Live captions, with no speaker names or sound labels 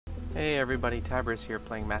Hey everybody, Tabris here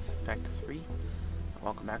playing Mass Effect 3.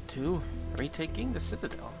 Welcome back to Retaking the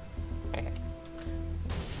Citadel.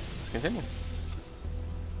 Let's continue.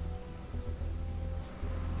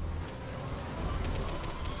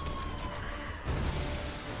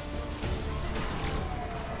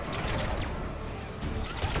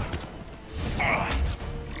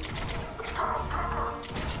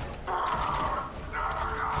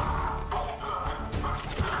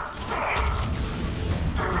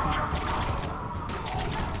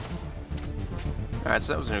 Alright,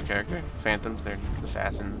 so that was a new character. Phantoms, they're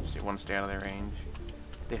assassins. You want to stay out of their range.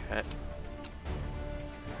 They hurt.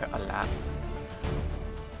 Hurt a lot.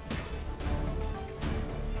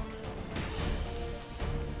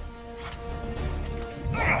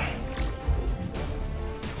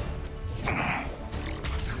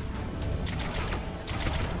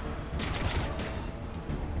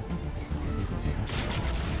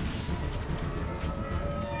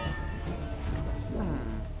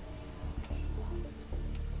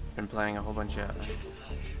 Been playing a whole bunch of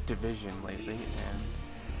Division lately, and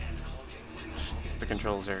just, the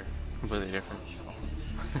controls are completely different. So.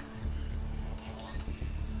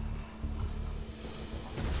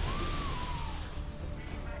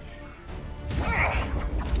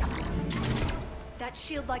 That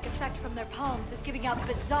shield-like effect from their palms is giving out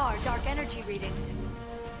bizarre dark energy readings.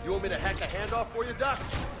 You want me to hack a handoff for you, Doc?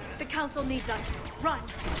 The Council needs us. Run!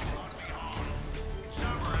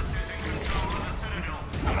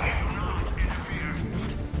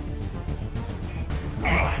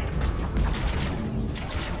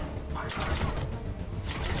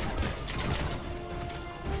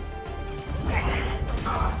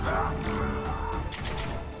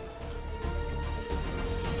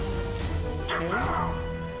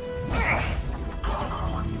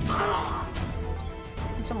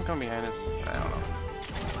 Did someone come behind us? I don't know.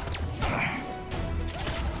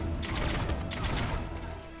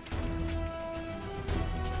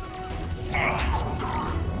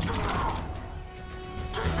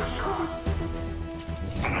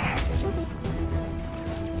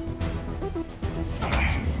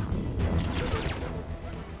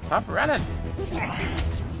 Stop running!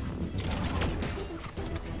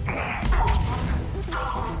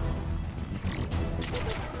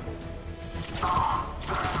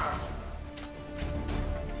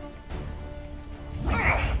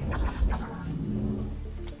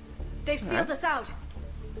 They've sealed us out.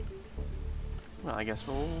 Well, I guess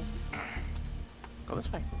we'll go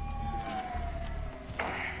this way.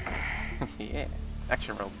 Yeah,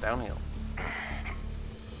 action roll downhill.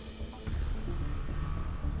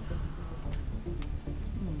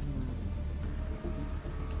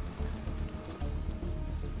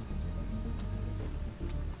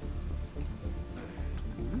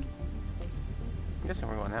 I'm guessing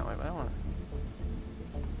we're going that way, but I don't want to.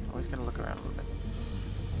 Always gotta look around a little bit.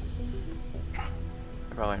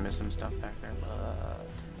 I probably missed some stuff back there, but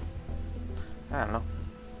I don't know.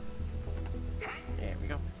 There we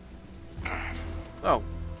go. Oh.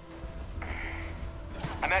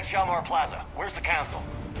 I'm at Shalmar Plaza. Where's the Council?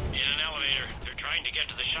 In an elevator. They're trying to get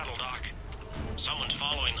to the shuttle dock. Someone's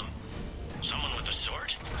following them. Someone with a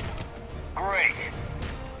sword? Great.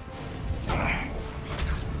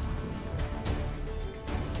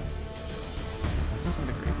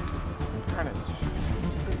 Disintegrate. Carnage.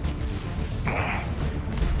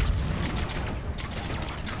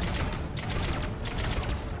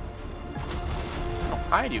 Oh,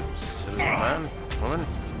 hide you, silly man, woman.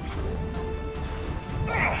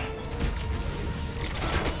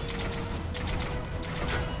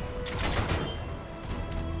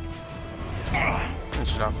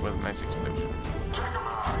 Finish it off with a nice explosion.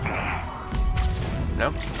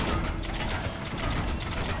 No? Got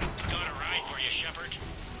a ride for you, Shepard.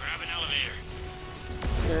 Grab an elevator.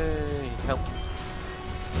 Yay, help.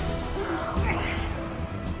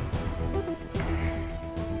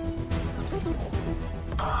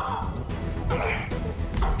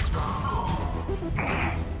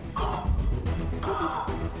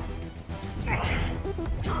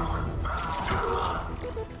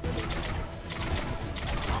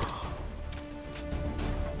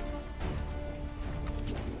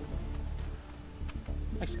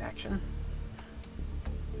 Nice action.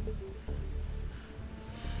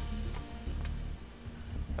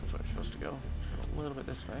 That's where we're supposed to go. A little bit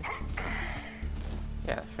this way.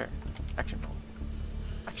 Yeah, sure. Action roll.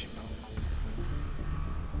 Action roll.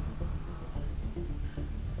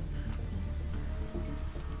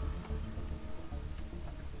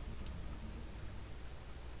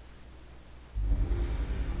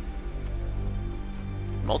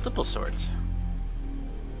 Multiple swords.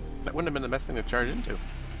 That wouldn't have been the best thing to charge into.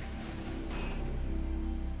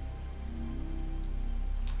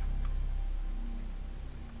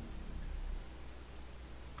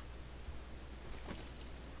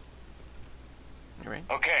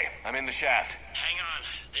 Okay, I'm in the shaft. Hang on.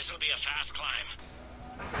 This'll be a fast climb.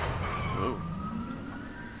 Ooh.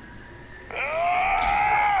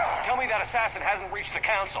 Tell me that assassin hasn't reached the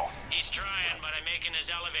council. He's trying, but I'm making his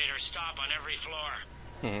elevator stop on every floor.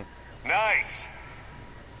 Nice.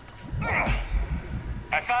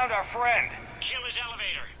 I found our friend. Kill his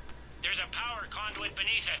elevator. There's a power conduit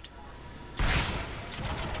beneath it.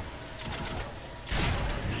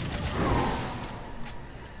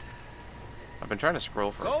 I've been trying to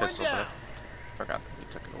scroll for a Going pistol, down. but I forgot that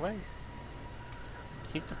he took it away.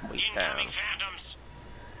 Keep the weight down. Incoming phantoms.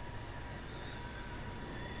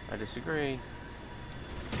 I disagree.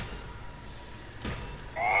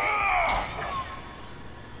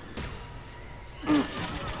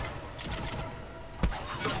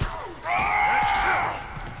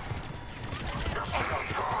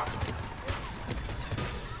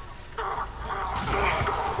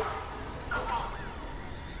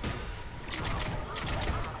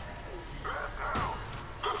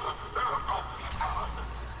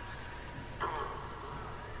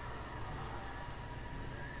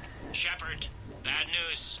 Shepard, bad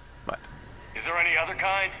news. But Is there any other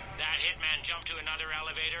kind? That hitman jumped to another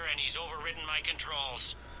elevator and he's overridden my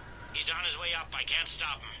controls. He's on his way up. I can't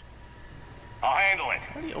stop him. I'll handle it.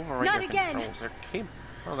 how do you override Not your again. controls? They're cable.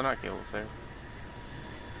 Oh, they're not cables. They're.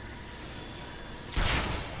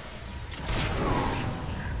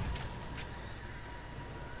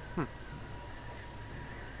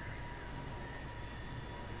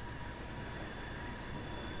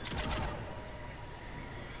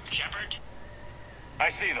 Shepard? I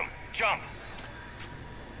see them. Jump.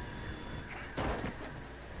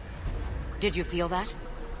 Did you feel that?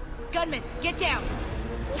 Gunman, get down!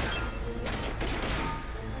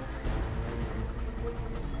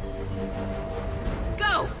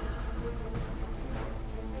 Go!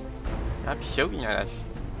 I'm showing you that.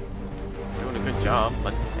 Doing a good job,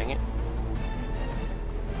 but dang it.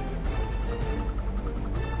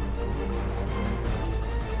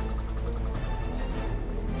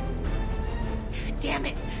 Damn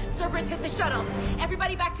it! Cerberus hit the shuttle!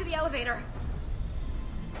 Everybody back to the elevator!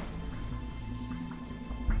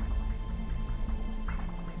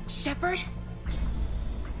 Shepard?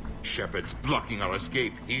 Shepard's blocking our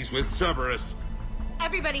escape. He's with Cerberus.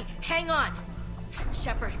 Everybody, hang on!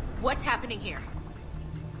 Shepard, what's happening here?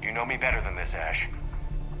 You know me better than this, Ash.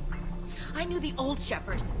 I knew the old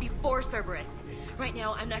Shepard before Cerberus. Right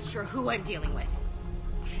now, I'm not sure who I'm dealing with.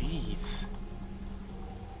 Jeez.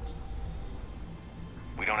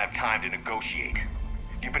 We don't have time to negotiate.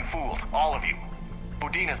 You've been fooled, all of you.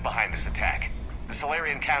 Udina's behind this attack. The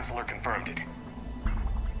Solarian Councilor confirmed it.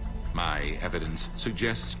 My evidence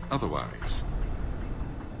suggests otherwise.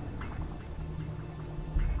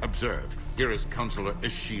 Observe. Here is Councillor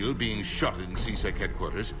Eschiel being shot in CSEC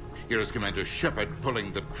headquarters. Here is Commander Shepard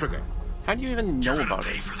pulling the trigger. How do you even know You're gonna about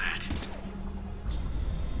pay it? for that.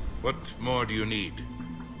 What more do you need?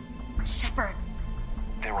 Shepard,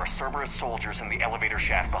 There are Cerberus soldiers in the elevator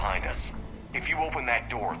shaft behind us. If you open that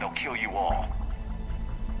door, they'll kill you all.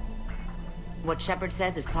 What Shepard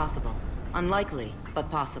says is possible. Unlikely, but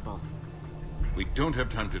possible. We don't have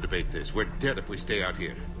time to debate this. We're dead if we stay out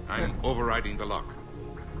here. I'm overriding the lock.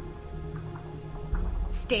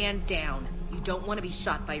 stand down. You don't want to be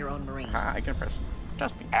shot by your own Marine. I can press.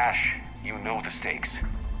 Trust me. Ash, you know the stakes.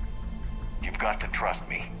 You've got to trust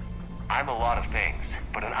me. I'm a lot of things,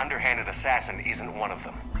 but an underhanded assassin isn't one of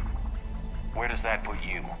them. Where does that put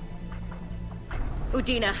you?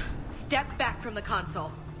 Udina, step back from the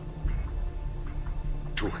console.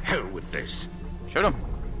 To hell with this. Shoot him.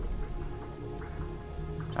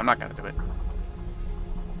 I'm not gonna do it.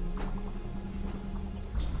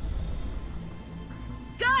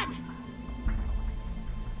 Gun!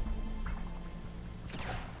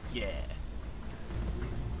 Yeah.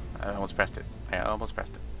 I almost pressed it. I almost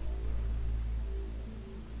pressed it.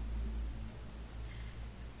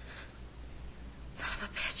 Son of a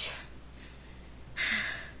bitch.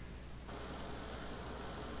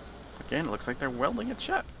 Again, it looks like they're welding it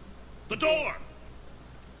shut. The door!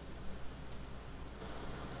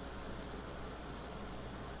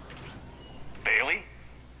 Bailey?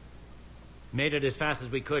 Made it as fast as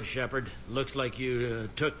we could, Shepard. Looks like you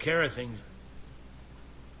took care of things.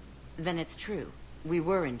 Then it's true. We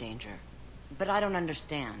were in danger. But I don't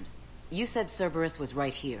understand. You said Cerberus was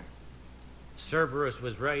right here. Cerberus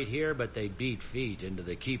was right here, but they beat feet into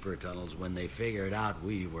the Keeper tunnels when they figured out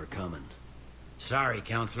we were coming. Sorry,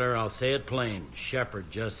 Counselor, I'll say it plain.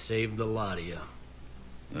 Shepard just saved the lot of you.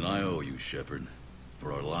 And I owe you, Shepard.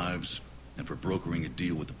 For our lives, and for brokering a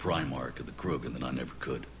deal with the Primarch of the Krogan that I never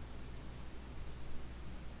could.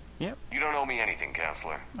 Yep. You don't owe me anything,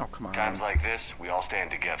 Counselor. Oh, come on. Times like this, we all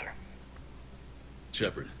stand together.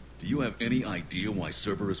 Shepard, do you have any idea why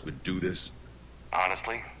Cerberus would do this?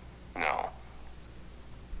 Honestly, no.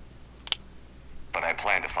 But I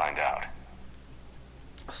plan to find out.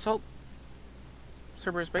 Assault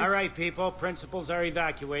Cerberus base. All right, people. Principals are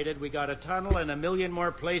evacuated. We got a tunnel and 1 million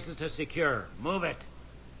more places to secure. Move it.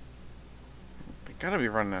 They gotta be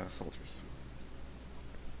running out of soldiers.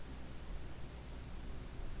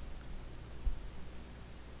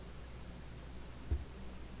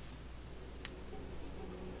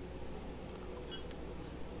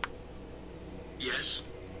 Yes?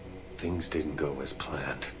 Things didn't go as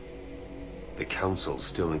planned. The Council's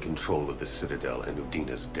still in control of the Citadel and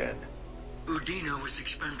Udina's dead. Udina was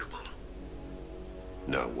expendable.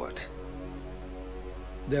 Now what?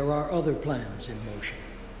 There are other plans in motion.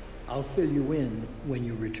 I'll fill you in when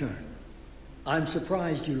you return. I'm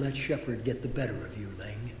surprised you let Shepard get the better of you,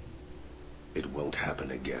 Ling. It won't happen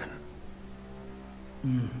again.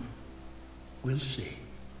 We'll see.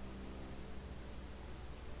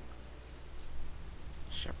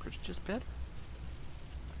 Shepard's just better.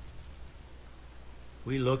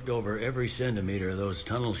 We looked over every centimeter of those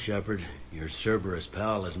tunnels, Shepard. Your Cerberus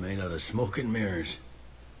pal is made out of smoke and mirrors.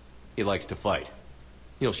 He likes to fight.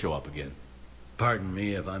 He'll show up again. Pardon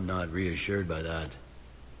me if I'm not reassured by that.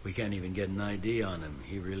 We can't even get an ID on him.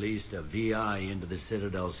 He released a VI into the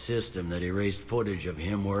Citadel system that erased footage of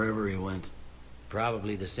him wherever he went.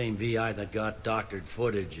 Probably the same VI that got doctored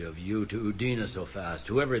footage of you to Udina so fast.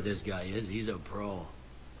 Whoever this guy is, he's a pro.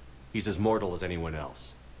 He's as mortal as anyone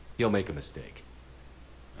else. He'll make a mistake.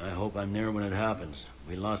 I hope I'm there when it happens.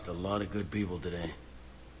 We lost a lot of good people today.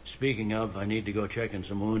 Speaking of, I need to go check on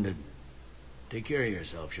some wounded. Take care of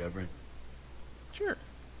yourself, Shepard. Sure.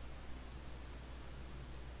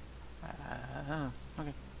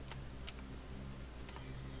 Okay.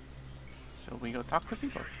 So we go talk to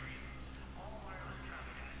people.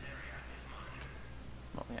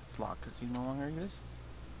 Well, yeah, it's locked because he no longer exists.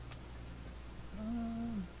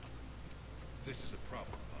 This is a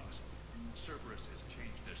problem, boss. Cerberus has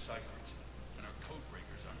changed their ciphers, and our code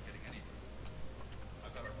breakers aren't getting anywhere.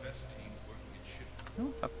 I've got our best team working in shift.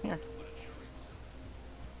 Oh, up here.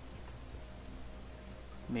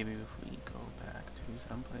 Maybe if we go back to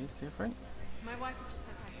someplace different. My wife was just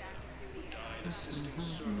sent back to active duty.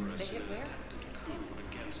 They hit where?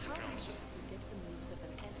 Against the council. Guess the moves of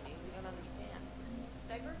an entity we don't understand.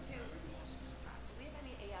 Divert to. Do we have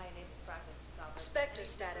any AI-enabled fragments to solve it? Spectre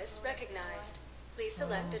status recognized. Please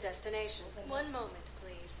select a destination. 1 moment,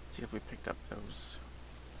 please. Let's see if we picked up those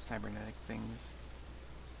cybernetic things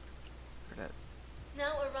for that.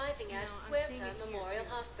 Now arriving at No, I'm seeing Huerta it here, Memorial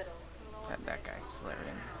too. Hospital. That guy,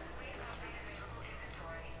 Solarian.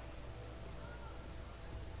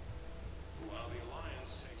 While the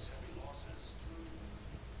Alliance takes heavy losses.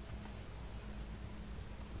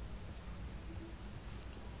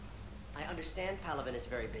 I understand Palaven is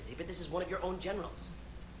very busy, but this is one of your own generals.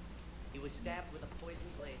 He was stabbed with a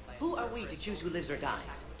poison blade by Who are we to choose who lives or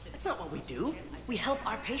dies? That's not what we do. We help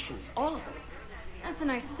our patients, all of them. That's a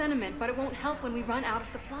nice sentiment, but it won't help when we run out of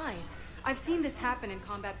supplies. I've seen this happen in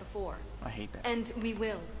combat before. I hate that. And we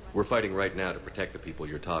will. We're fighting right now to protect the people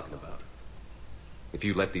you're talking about. If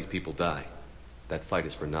you let these people die, that fight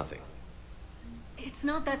is for nothing. It's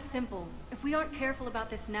not that simple. If we aren't careful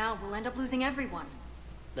about this now, we'll end up losing everyone.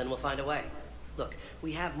 Then we'll find a way. Look,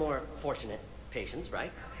 we have more fortunate patients,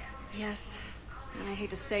 right? Yes. I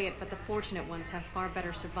hate to say it, but the fortunate ones have far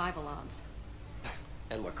better survival odds.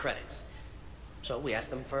 And more credits. So we ask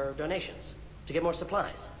them for donations, to get more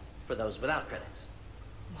supplies, for those without credits.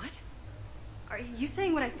 What? Are you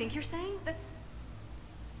saying what I think you're saying? That's...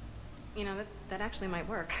 You know, that actually might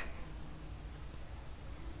work.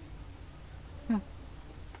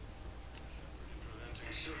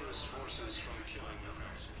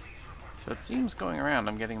 So it seems going around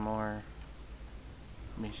I'm getting more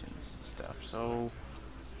missions and stuff, so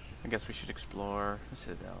I guess we should explore the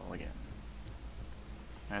Citadel again.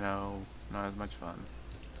 I know, not as much fun.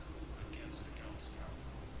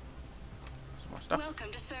 Some more stuff.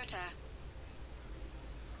 Welcome to Certa.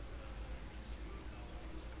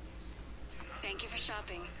 Thank you for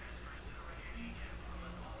shopping.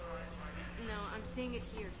 No, I'm seeing it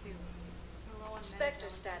here, too. Spectre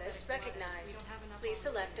status recognized. Please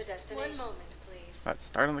select a destination. 1 moment, please. Let's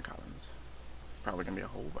start on the Collins. Probably gonna be a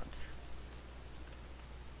whole bunch.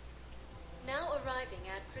 Now arriving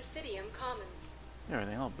at Presidium Commons. There,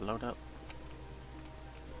 they all blowed up.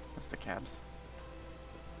 That's the cabs.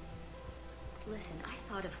 Listen, I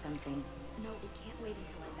thought of something. No, it can't wait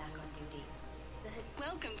until I'm back on duty.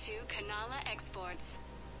 Welcome to Kanala Exports.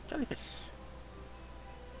 Jellyfish.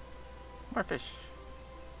 More fish.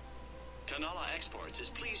 Kanala Exports is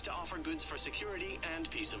pleased to offer goods for security and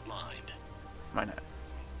peace of mind. Why not?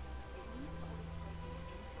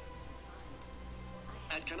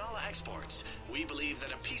 At Kanala Exports, we believe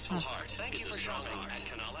that a peaceful heart is a strong heart. At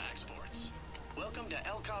Kanala Exports. Welcome to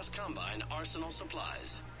Elkos Combine Arsenal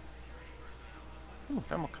Supplies. Ooh,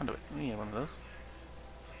 thermal conduit. We need one of those.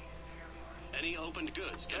 Any opened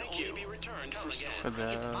goods can only be returned For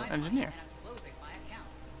the engineer.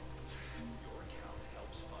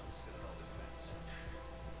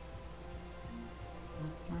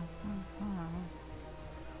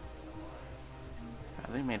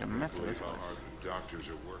 They made a mess of this place. How hard the doctors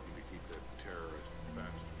are working to keep that terrorist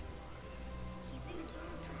bastard.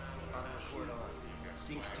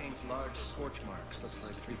 Scene contains large scorch marks. Looks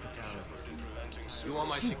like 3 fatalities. You want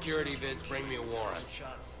my security vids? Bring me a warrant.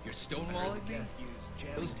 You're stonewalling me?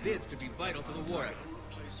 Those vids could be vital to the war effort.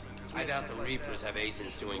 I doubt the Reapers have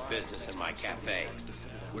agents doing business in my cafe.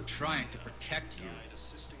 We're trying to protect you.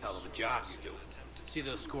 Hell of a job you do. See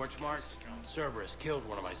those scorch marks? Cerberus killed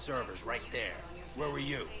one of my servers right there. Where were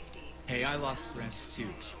you? Hey, I lost friends too.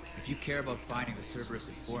 If you care about finding the Cerberus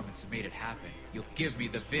informants who made it happen, you'll give me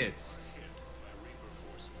the vids.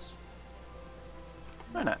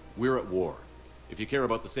 Why not? We're at war. If you care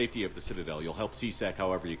about the safety of the Citadel, you'll help CSEC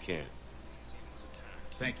however you can.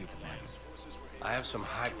 Thank you, Commander. I have some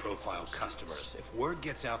high-profile customers. If word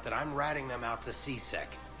gets out that I'm ratting them out to CSEC.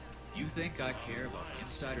 You think I care about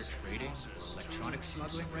insider trading or electronic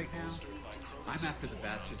smuggling right now? I'm after the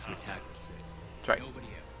bastards who attacked the city. That's right. Nobody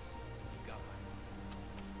else. You got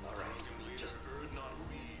my... All right. Just...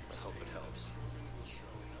 I hope it helps.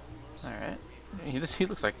 Alright. He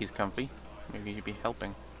looks like he's comfy. Maybe he'd be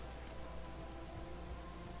helping.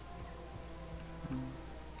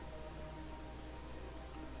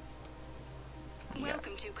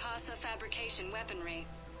 Welcome to Casa Fabrication Weaponry.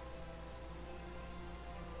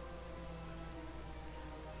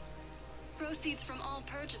 Proceeds from all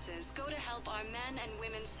purchases go to help our men and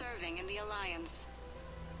women serving in the Alliance.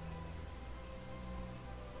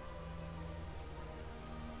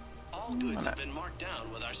 All goods have been marked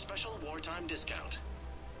down with our special wartime discount.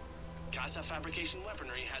 Casa Fabrication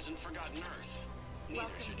Weaponry hasn't forgotten Earth. Neither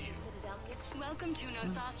should you. Welcome to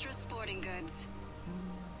Nosastra Sporting Goods.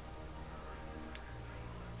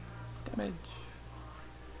 Damage.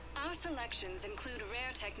 Our selections include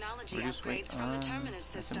rare technology Reduce weight upgrades from the on Terminus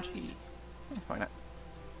systems. SMG. Why not?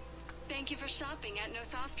 Thank you for shopping at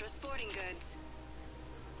Nosastra Sporting Goods.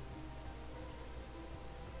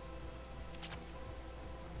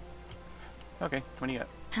 Okay, what do you got?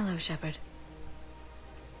 Hello, Shepard.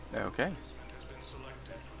 Okay.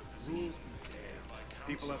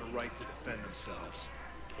 People have a right to defend themselves.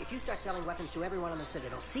 If you start selling weapons to everyone on the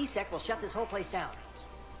Citadel, CSEC will shut this whole place down.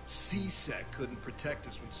 CSEC couldn't protect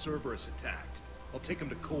us when Cerberus attacked. I'll take him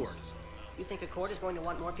to court. You think a court is going to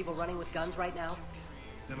want more people running with guns right now?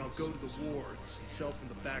 Then I'll go to the wards and sell from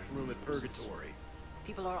the back room at Purgatory.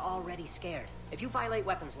 People are already scared. If you violate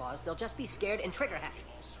weapons laws, they'll just be scared and trigger happy.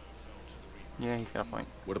 Yeah, he's got a point.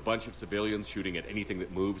 Would a bunch of civilians shooting at anything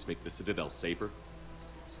that moves make the Citadel safer?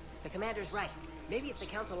 The commander's right. Maybe if the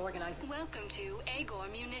council organizes... Welcome to Agor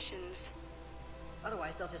Munitions.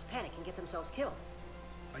 Otherwise, they'll just panic and get themselves killed.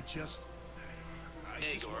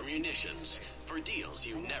 Agor Munitions. For deals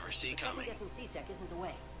you never see coming. Guessing CSEC isn't the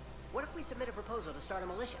way. What if we submit a proposal to start a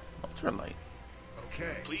militia? Ultralight.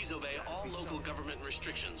 Okay. Please obey all local government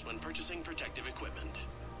restrictions when purchasing protective equipment.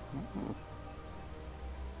 Ooh.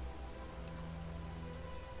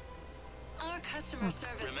 Our customer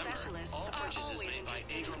service Remember, specialists all are purchases always made by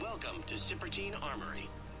interested. Agor. Welcome to Cipertine Armory.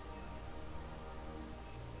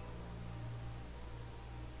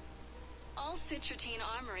 All Citrotine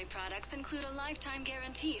Armory products include a lifetime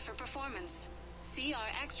guarantee for performance. See our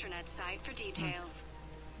extranet site for details.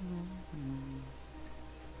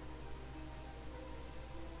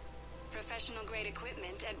 Professional grade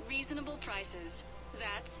equipment at reasonable prices.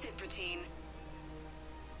 That's Ciprotine.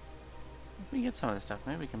 If we get some of this stuff,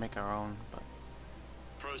 maybe we can make our own, but...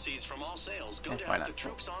 Proceeds from all sales go to why help not? the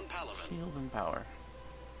troops on Palaven. Shields and power.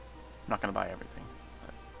 I'm not gonna buy everything.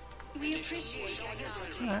 We appreciate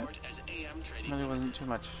technology. Alright. Really wasn't too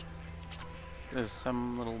much. There's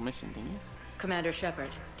some little mission thingy. Commander Shepard,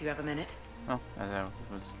 do you have a minute? Oh, as I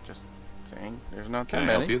was just saying, there's not too Can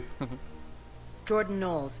I many. help you? Jordan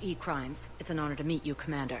Knowles, E-Crimes. It's an honor to meet you,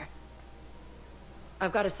 Commander.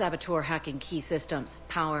 I've got a saboteur hacking key systems,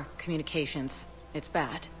 power, communications. It's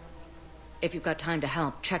bad. If you've got time to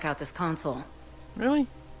help, check out this console. Really?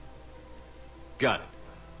 Got it.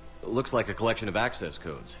 It looks like a collection of access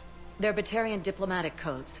codes. They're Batarian diplomatic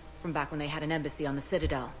codes, from back when they had an embassy on the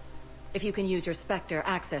Citadel. If you can use your Spectre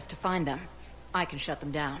access to find them, I can shut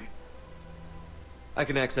them down. I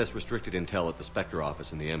can access restricted intel at the Spectre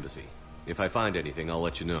office in the embassy. If I find anything, I'll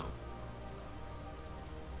let you know.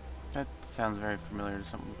 That sounds very familiar to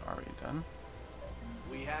something we've already done.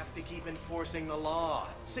 We have to keep enforcing the law.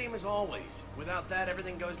 Same as always. Without that,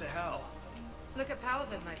 everything goes to hell. Look at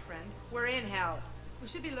Paladin, my friend. We're in hell. We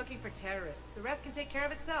should be looking for terrorists. The rest can take care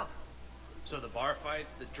of itself. So the bar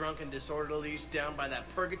fights, the drunken disorderlies down by that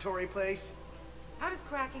purgatory place? How does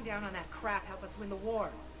cracking down on that crap help us win the war?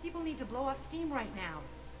 People need to blow off steam right now.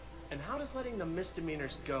 And how does letting the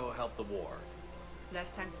misdemeanors go help the war? Less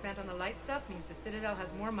time spent on the light stuff means the Citadel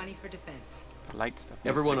has more money for defense. The light stuff.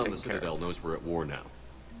 Everyone on the Citadel knows we're at war now.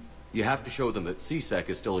 You have to show them that CSEC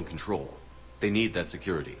is still in control. They need that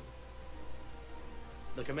security.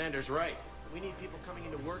 The commander's right. We need people coming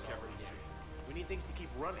into work every day. We need things to keep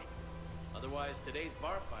running. Otherwise, today's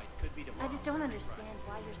bar fight could be tomorrow. I just don't understand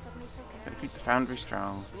why you're suddenly so concerned. Gotta keep the Foundry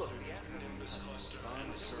strong. Look, Nimbus cluster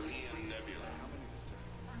and the Cerulean Nebula.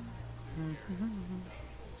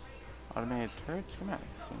 Automated turret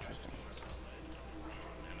schematics. Interesting.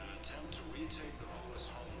 In an attempt to retake the Volus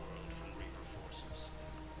homeworld from Reaper forces.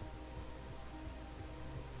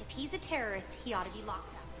 If he's a terrorist, he ought to be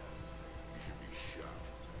locked up. You should be shot.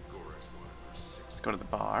 Gorex wanted for 6. Let's go to the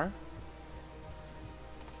bar.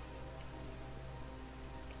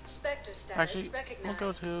 Spectre status Actually, recognized. we'll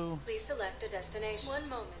go to Please select a destination. One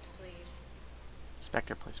moment, please.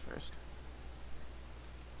 Spectre place first.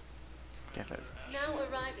 Get it. Now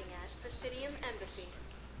arriving at Presidium Embassy.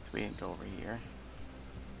 We didn't go over here.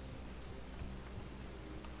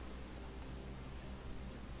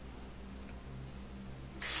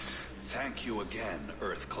 Thank you again,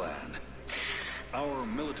 Earth Clan. Our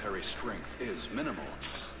military strength is minimal,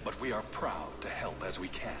 but we are proud to help as we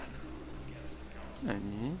can.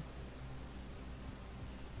 Mm-hmm.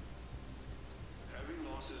 Heavy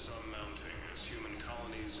losses are mounting as human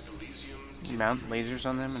colonies Elysium. You mount lasers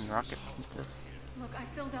on them and rockets and stuff. Look, I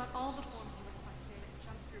filled out all the forms you requested and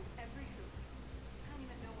jumped through every hoop. I don't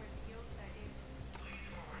even know where Iota is.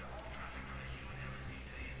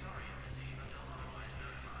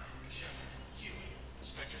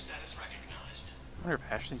 Spectre status recognized. I wonder if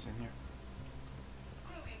Ashley's in here.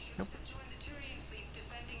 Nope. Join the Turian fleets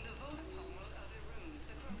defending the Volus homeworld Other Runes.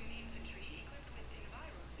 The Krogan infantry, equipped with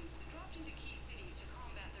envirosuits, dropped into key cities to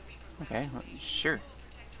combat the Reaper. Okay, well, sure.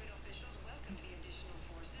 Protectorate officials welcomed the additional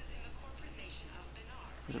forces in the corporate nation of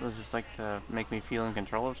Benar. Was this like to make me feel in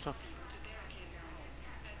control of stuff? To barricade their homes,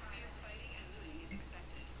 as fierce fighting and looting is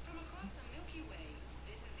expected. From across the Milky Way,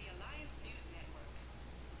 this is the Alliance News Network.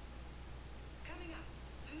 Coming up,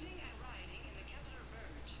 looting and rioting in the Kepler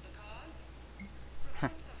Verge. The cause?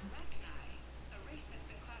 Reports of Rachni, a race that's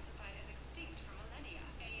been classified as extinct for millennia.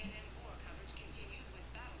 ANN's war coverage continues with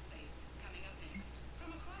Battlespace. Coming up next.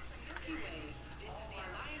 From across the Milky Way, this is the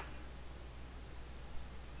Alliance.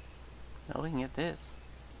 Oh, we can get this.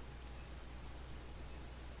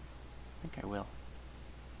 I think I will.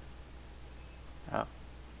 Oh.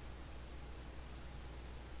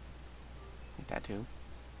 Need that too.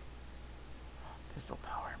 Pistol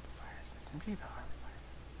power amplifiers. SMG power amplifiers.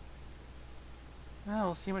 Well,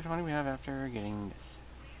 we'll see how much money we have after getting this.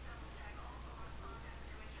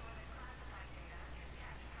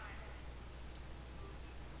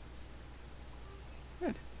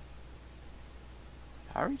 Good.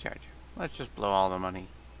 Power recharge. Let's just blow all the money.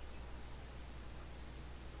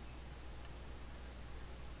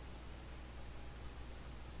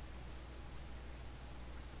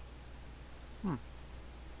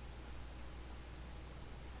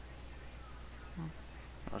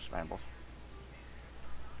 Those rambles.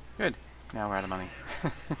 Good. Now we're out of money.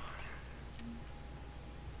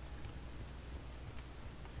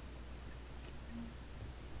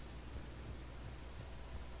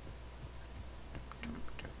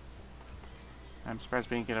 I'm surprised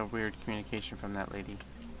we didn't get a weird communication from that lady.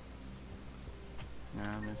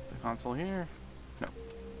 Is the console here? No.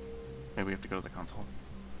 Maybe we have to go to the console.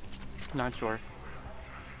 Not sure.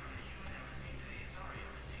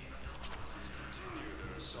 Continue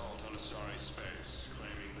their assault on Asari space,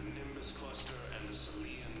 claiming the Nimbus cluster and the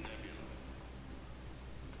Cerulean Nebula.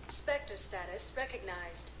 Spectre status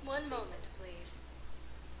recognized. One moment, please.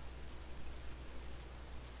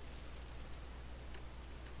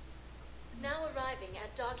 Now arriving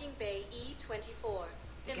at Docking Bay E-24.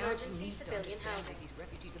 Emergency civilian housing. These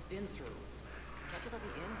refugees have been through. Can't you let me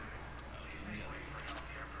in?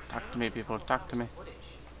 Talk to me, people. Talk to me.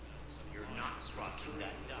 You're not crossing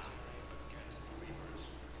that dot.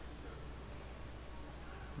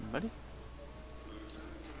 Buddy?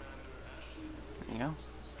 There you go.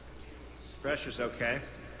 Pressure's okay.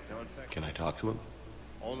 Can I talk to him?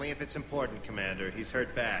 Only if it's important, Commander. He's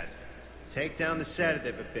hurt bad. Take down the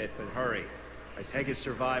sedative a bit, but hurry. I peg his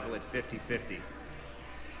survival at 50-50.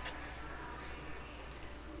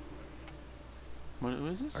 What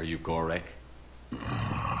is this? Are you Gorek?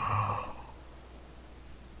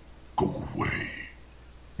 Go away.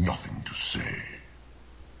 Nothing to say.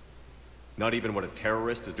 Not even what a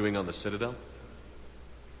terrorist is doing on the Citadel?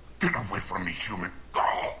 Get away from me, human.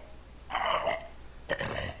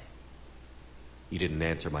 You didn't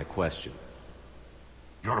answer my question.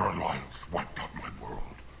 Your alliance wiped out my world.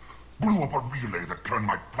 Blew up a relay that turned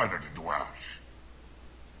my planet into ash.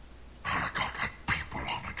 Paragot had people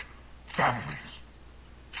on it. Families.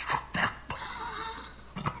 Struck back.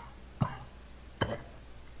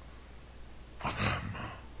 For them.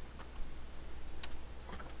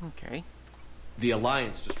 Okay. The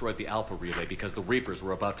Alliance destroyed the Alpha relay because the Reapers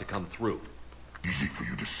were about to come through. Easy for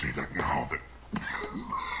you to say that now that...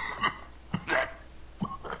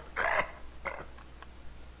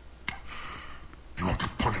 You want to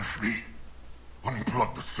punish me?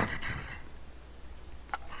 Unplug the sedative.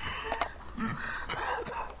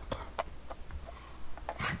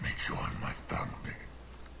 Let me join my family.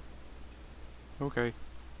 Okay.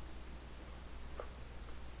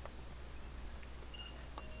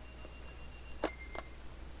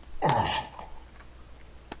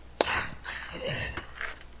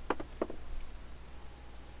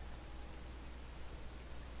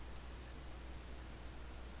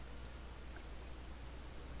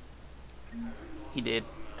 He did.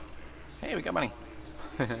 Hey, we got money.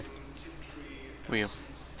 Who are you?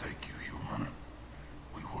 Thank you, human.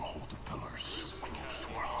 We will hold the pillars close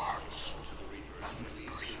to our hearts and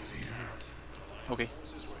persevere. Okay.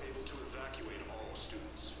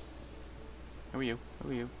 Who are you? Who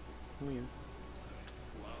are you? Who are you?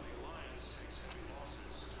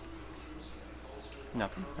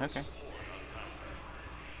 Nothing. Okay.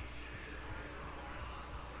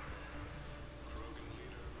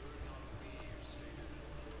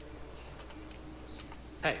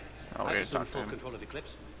 Hey, Oh, I've we're assumed talking to full him. control of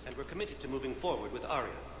Eclipse, and we're committed to moving forward with Aria.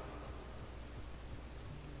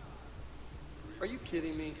 Are you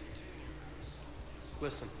kidding me?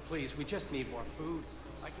 Listen, please, we just need more food.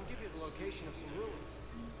 I can give you the location of some ruins.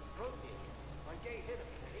 Protein on Gay Hidden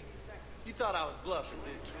in Hades, Texas. You thought I was bluffing,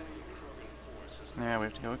 didn't you? Now we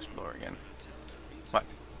have to go explore again. What?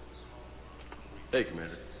 Hey,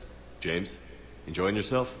 Commander. James, enjoying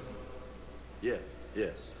yourself? Yeah.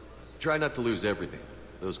 Try not to lose everything.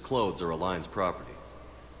 Those clothes are Alliance property.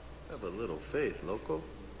 Have a little faith, loco.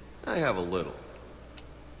 I have a little.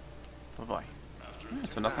 Oh boy. Yeah,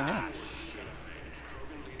 so nothing here.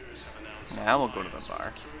 Now we'll go to the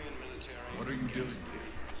bar. What are you doing?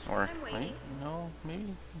 Or, wait, no,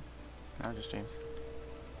 maybe. No, just James.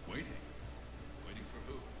 Waiting? Waiting for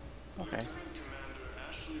who? Okay.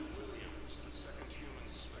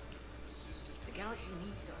 The galaxy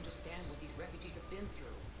needs to understand what these refugees have been through.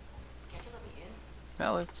 Can't you let me in?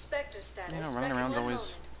 Well, it's, Spectre status. you know, running around's One always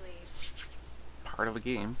moment, please. part of a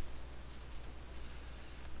game.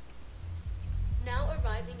 Now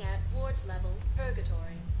arriving at ward level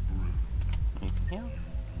purgatory. Anything here?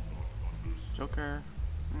 Joker?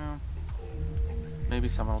 No. Maybe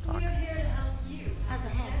someone will talk. How's the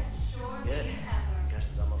head? Good.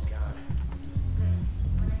 Concussion's almost gone.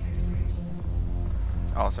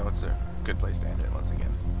 Also, it's a good place to end it once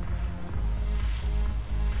again.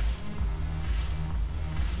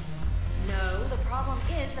 No, the problem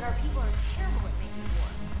is that our people are terrible at making war.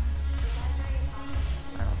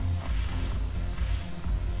 I don't know.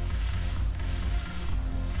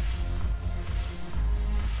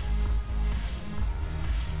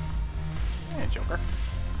 Hey, Joker.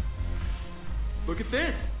 Look at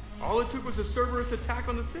this! All it took was a Cerberus attack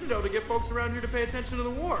on the Citadel to get folks around here to pay attention to the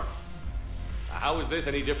war. How is this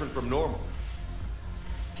any different from normal?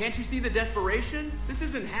 Can't you see the desperation? This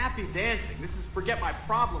isn't happy dancing. This is forget my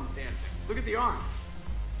problems dancing. Look at the arms.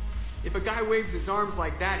 If a guy waves his arms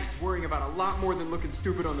like that, he's worrying about a lot more than looking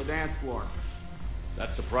stupid on the dance floor.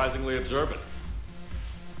 That's surprisingly observant.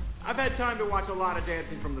 I've had time to watch a lot of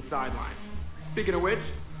dancing from the sidelines. Speaking of which,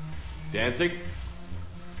 Dancing?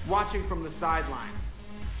 watching from the sidelines.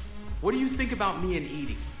 What do you think about me and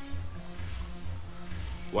Edie?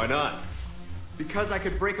 Why not? Because I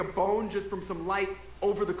could break a bone just from some light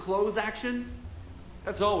over-the-clothes action?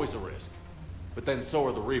 That's always a risk. But then so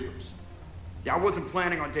are the Reapers. Yeah, I wasn't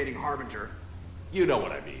planning on dating Harbinger. You know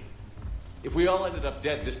what I mean. If we all ended up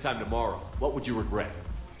dead this time tomorrow, what would you regret?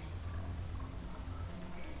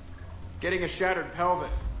 Getting a shattered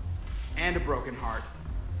pelvis. And a broken heart.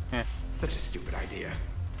 Heh. Such a stupid idea.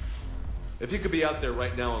 If you could be out there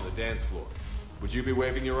right now on the dance floor, Would you be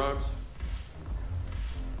waving your arms?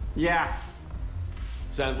 Yeah.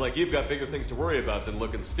 Sounds like you've got bigger things to worry about than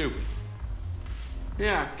looking stupid.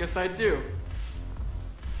 Yeah, guess I do.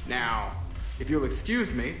 Now, if you'll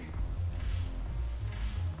excuse me.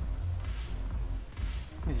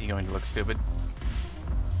 Is he going to look stupid?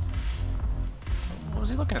 What was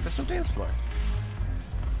he looking at? There's no dance floor.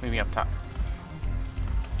 Maybe up top.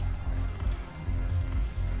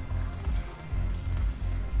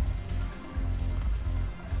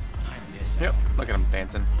 Yep, look at him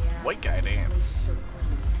dancing. White guy dance.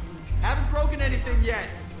 Haven't broken anything yet.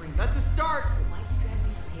 That's a start.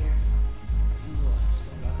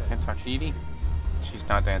 Can't talk to Edie. She's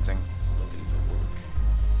not dancing.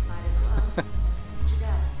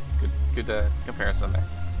 good comparison there.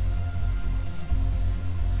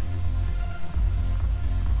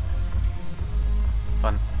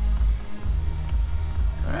 Fun.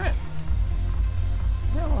 Alright.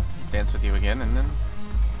 Yeah, we'll dance with you again and then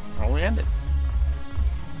I'll end it.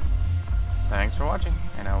 Thanks for watching,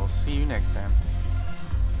 and I will see you next time.